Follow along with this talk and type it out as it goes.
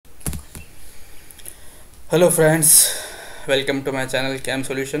Hello friends, welcome to my channel Cam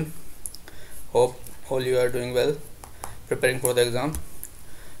Solution. Hope all you are doing well, preparing for the exam.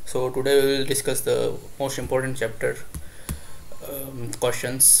 So today we will discuss the most important chapter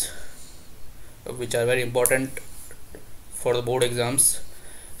questions which are very important for the board exams.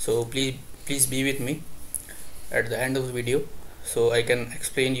 So please be with me at the end of the video so I can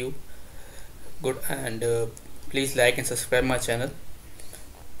explain you good, and please like and subscribe my channel.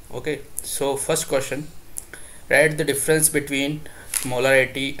 Okay, so first question: write the difference between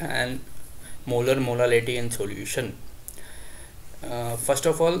molarity and molar molality in solution. First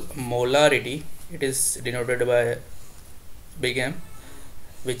of all, molarity, it is denoted by big M,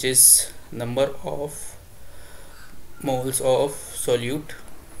 which is number of moles of solute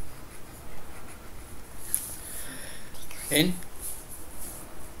in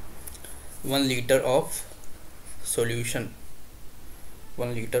 1 liter of solution.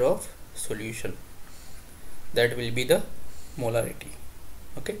 1 liter of solution, that will be the molarity.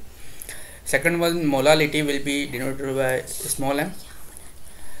 Okay, second one, molality, will be denoted by small m,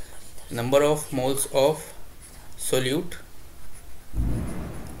 number of moles of solute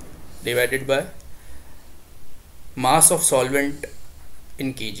divided by mass of solvent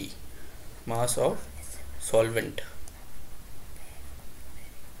in kg. Mass of solvent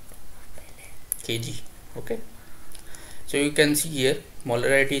kg. Okay, so you can see here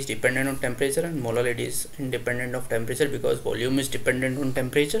molarity is dependent on temperature and molality is independent of temperature, because volume is dependent on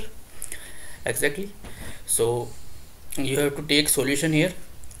temperature. Exactly. So you have to take solution here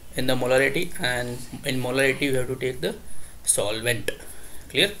in the molarity, and in molarity you have to take the solvent.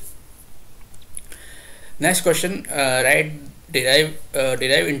 Clear? Next question, derive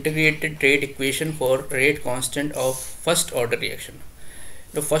integrated rate equation for rate constant of first order reaction.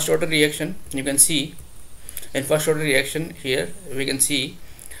 The first order reaction, you can see in first order reaction, here we can see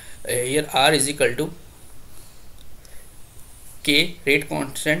here R is equal to K, rate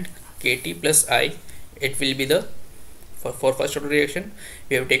constant Kt plus I. It will be the for first order reaction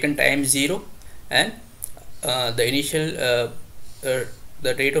we have taken time 0, and the initial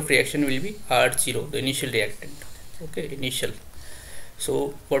the rate of reaction will be R0, the initial reactant. Okay, initial.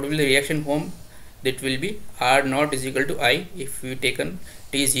 So what will the reaction form? That will be R0 is equal to I if we taken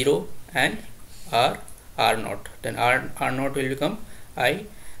T0 and R0, then R0 will become I,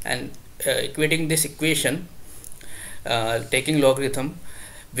 and equating this equation, taking logarithm,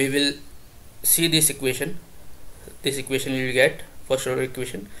 we will see this equation. This equation you will get first order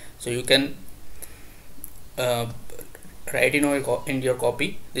equation. So you can write in your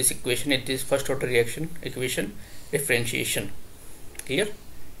copy this equation. It is first order reaction equation differentiation. Clear?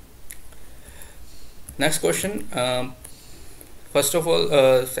 Next question, first of all,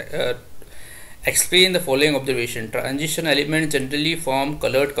 explain the following observation. Transition elements generally form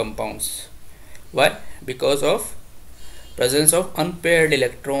colored compounds. Why? Because of presence of unpaired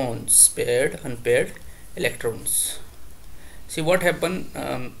electrons. Unpaired electrons. See what happen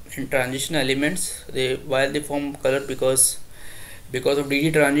in transition elements. While they form color, because of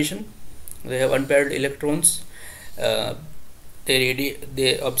DD transition, they have unpaired electrons.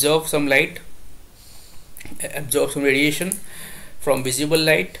 They absorb some light, absorb some radiation from visible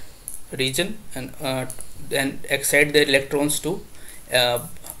light region, and then excite their electrons to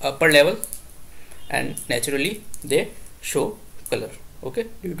upper level, and naturally they show color. Okay,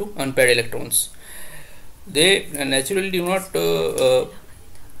 due to unpaired electrons. They naturally do not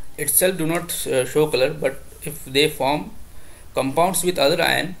itself do not show color, but if they form compounds with other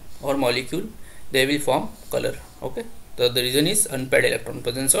ion or molecule, they will form color. Okay, the reason is unpaired electron,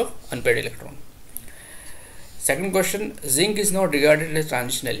 presence of unpaired electron. Second question, zinc is not regarded as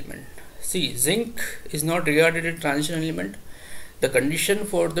transition element. See, zinc is not regarded as transition element. The condition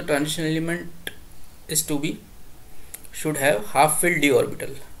for the transition element is to be should have half filled d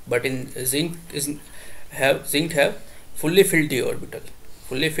orbital, but in zinc have fully filled d orbital.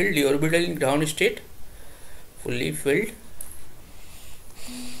 Fully filled d orbital in ground state. Fully filled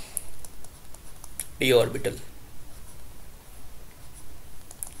d orbital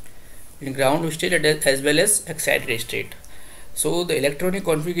in ground state as well as excited state. So the electronic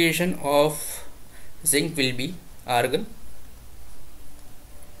configuration of zinc will be argon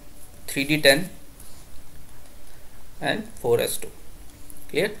 3d10 and 4s2.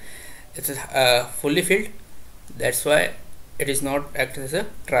 Clear? It is fully filled, that's why it is not act as a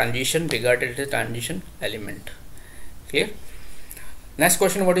transition, regarded as a transition element. Clear? Next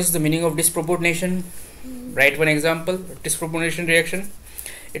question, what is the meaning of disproportionation? Write one example. Disproportionation reaction,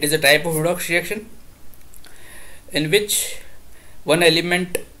 it is a type of redox reaction in which one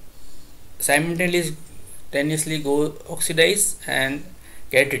element simultaneously go oxidize and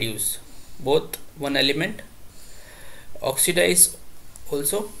get reduced. both one element, oxidize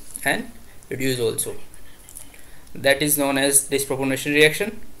also and reduce also. That is known as disproportionation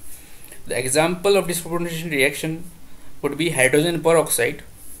reaction. The example of disproportionation reaction would be hydrogen peroxide.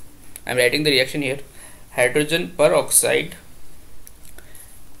 I am writing the reaction here. Hydrogen peroxide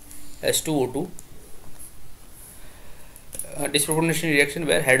H2O2, disproportionation reaction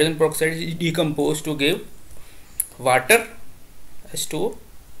where hydrogen peroxide is decomposed to give water H2O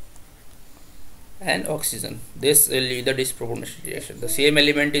and oxygen. This will be the disproportionation reaction. The same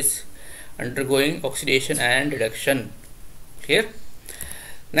element is undergoing oxidation and reduction. Clear?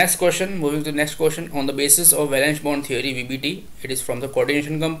 Next question, moving to the next question. On the basis of valence bond theory VBT, it is from the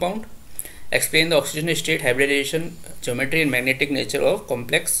coordination compound. Explain the oxidation state, hybridization, geometry and magnetic nature of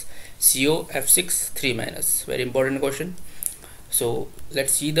complex COF6 3-. Very important question. So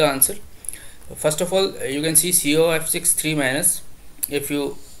let's see the answer. First of all, you can see COF6 3-. If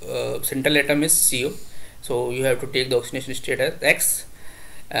you central atom is CO, so you have to take the oxidation state as X.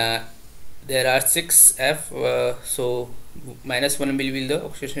 There are 6 F, so -1 will be the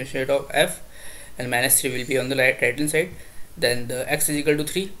oxidation state of F and -3 will be on the right hand side. Then the X is equal to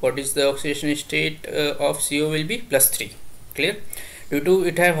 3. What is the oxidation state of CO will be +3. Clear? Due to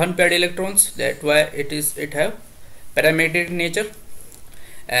it have unpaired electrons, that why it have paramagnetic nature,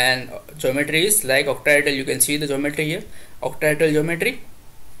 and geometry is like octahedral. You can see the geometry here, octahedral geometry.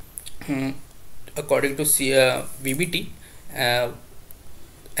 According to VBT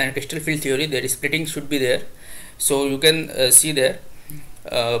and crystal field theory, there is splitting should be there. So you can see there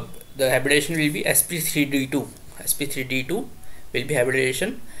the hybridization will be sp3d2. sp3d2 will be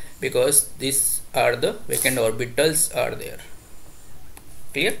hybridization because these are the vacant orbitals are there.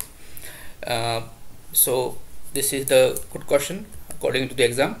 Clear? So this is the good question according to the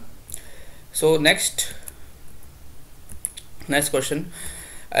exam. So next question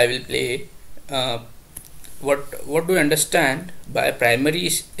I will play. What do you understand by primary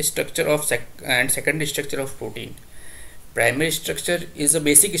structure of and secondary structure of protein? Primary structure is a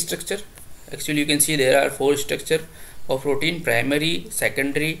basic structure. Actually, you can see there are 4 structure of protein: primary,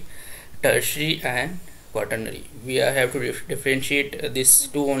 secondary, tertiary and quaternary. We have to differentiate these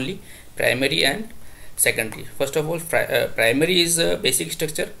two only, primary and secondary. First of all, primary is a basic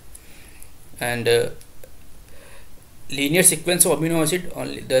structure, and linear sequence of amino acid,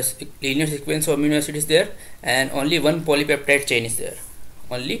 only the linear sequence of amino acid is there, and only one polypeptide chain is there,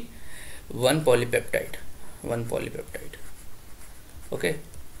 only one polypeptide. Okay.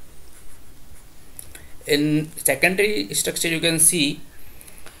 In secondary structure, you can see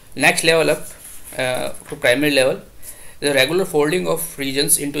next level up to primary level, the regular folding of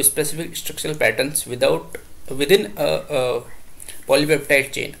regions into specific structural patterns within a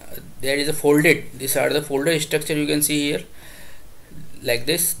polypeptide chain. There is a folded, these are the folded structure you can see here like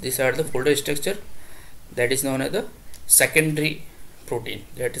this. These are the folded structure that is known as the secondary protein.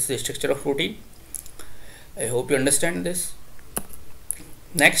 That is the structure of protein. I hope you understand this.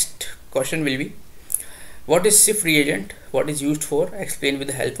 Next question will be, what is Schiff reagent? What is used for? Explain with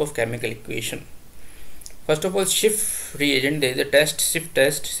the help of chemical equation. First of all, Schiff reagent, there is a test, Schiff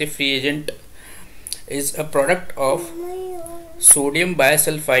test. Schiff reagent is a product of sodium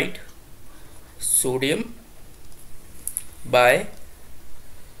bisulfite,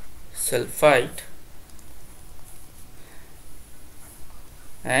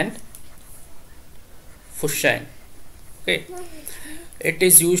 and fuchsine. Okay, it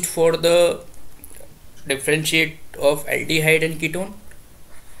is used for the differentiate of aldehyde and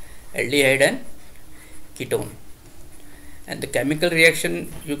ketone, and the chemical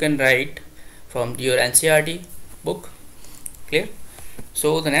reaction you can write from your NCERT book. Clear?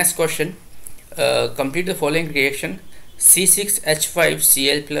 So the next question, complete the following reaction: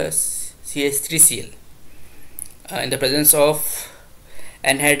 C6H5Cl plus CH3Cl in the presence of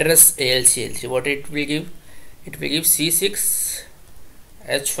anhydrous AlCl3. What it will give? It will give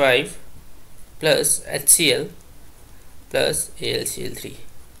C6H5 plus HCl plus AlCl3.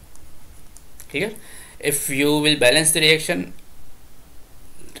 Clear? If you will balance the reaction,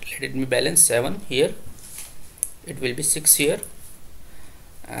 let it be balance 7 here, it will be 6 here,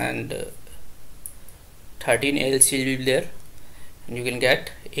 and 13 AlCl will be there, and you can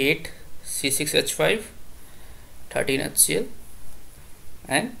get 8 C6H5, 13 HCl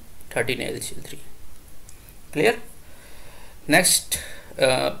and 13 AlCl3. Clear? Next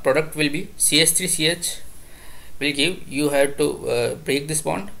product will be CH3CH will give, you have to break this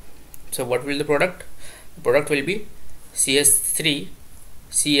bond. So what will the product? The product will be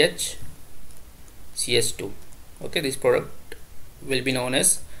CH3CH CH2. Okay, this product will be known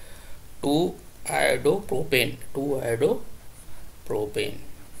as 2-iodopropane.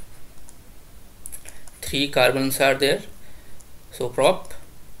 3 carbons are there, so prop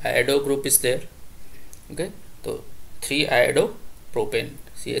iodo group is there. Okay, so 3 iodopropane,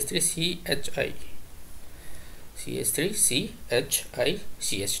 CH3CHI, CH3CHI,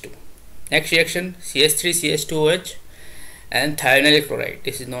 CH2. Next reaction, CH3CH2OH and thionyl chloride.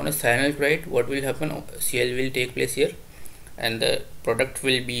 This is known as thionyl chloride. What will happen? Cl will take place here, and the product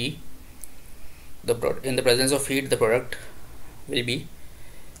will be in the presence of heat. The product will be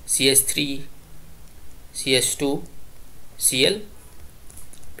CH3 CH2 Cl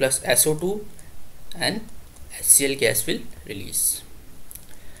plus SO2 and HCl gas will release.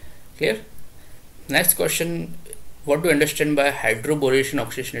 Clear? Next question, what do you understand by hydroboration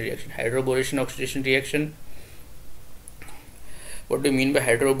oxidation reaction? Hydroboration oxidation reaction, what do you mean by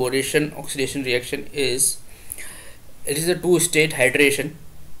hydroboration oxidation reaction is, it is a two-stage hydration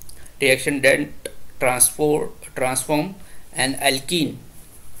reaction that transform an alkene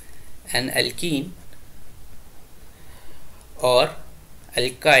or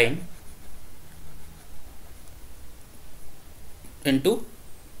alkyne into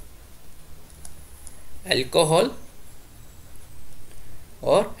alcohol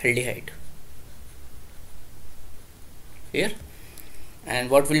or aldehyde. Here, and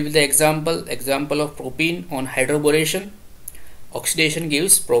what will be the example of propene on hydroboration? Oxidation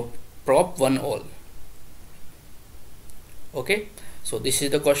gives prop 1-ol. Okay, so this is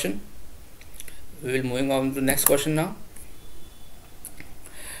the question. We will moving on to the next question now.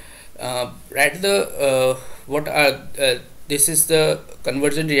 Write the this is the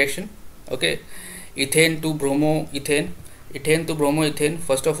conversion reaction. Okay, ethane to bromoethane, ethane to bromoethane.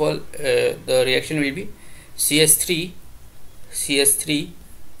 First of all, the reaction will be CH3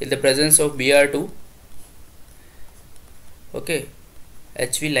 in the presence of Br2. Okay,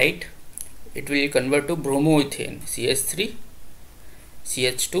 HV light, it will convert to bromoethane, CH3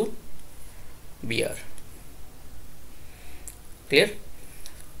 CH2 Br. Clear?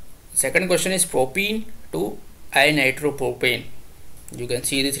 Second question is propene to initropropane. You can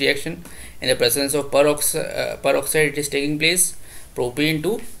see this reaction in the presence of peroxide it is taking place. Propene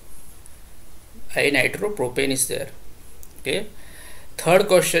to initropropane is there. Okay. Third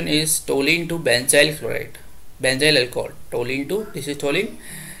question is toluene to benzyl chloride, benzyl alcohol. Toluene to, this is toluene,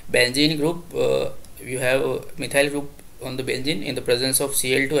 benzene group, you have a methyl group on the benzene in the presence of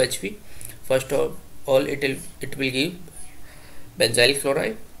Cl2HV. First of all, it will give benzyl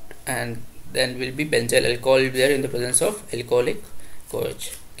chloride, and then will be benzyl alcohol there in the presence of alcoholic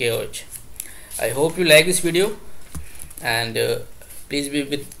KOH. I hope you like this video, and please be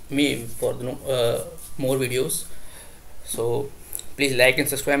with me for the more videos. So please like and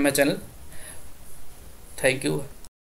subscribe my channel. Thank you.